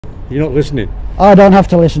You're not listening. I don't have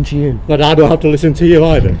to listen to you. But I don't have to listen to you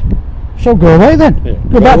either. So go away then. Yeah.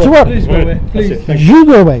 Go back to work. Please go away. Please. You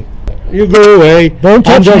go away. You go away. Don't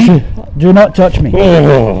touch me. Do not touch me.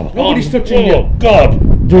 Oh, Nobody's touching you. Oh,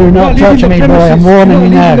 God. Do not touch me, boy. I'm warning you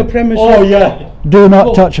now. Oh, yeah. Do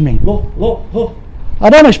not touch me. Look. I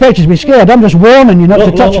don't expect you to be scared. I'm just warning you not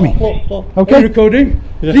to touch me. Are you Okay? recording?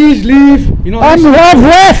 Yeah. Please leave. You're not I've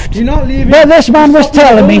left. You're not leaving. But this man was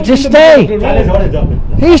telling me to stay.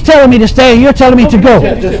 He's telling me to stay. You're telling me to go.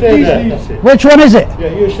 Yeah, just stay there. That's it. Which one is it? Yeah,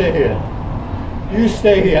 you stay here. You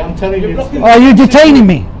stay here. I'm telling you. Are you detaining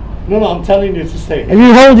me? No, I'm telling you to stay Are here.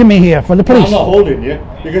 you holding me here for the police? I'm not holding you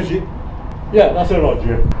because you. Yeah, that's a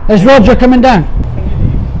Roger. Is Roger coming down?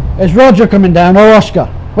 Is Roger coming down or Oscar?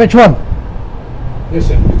 Which one?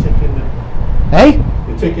 Listen, you're taking the. Hey?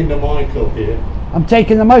 You're taking the mic up here. I'm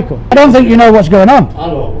taking the Michael. I don't think you know what's going on. I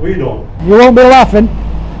know. We don't. You won't be laughing.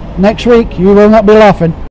 Next week, you will not be laughing.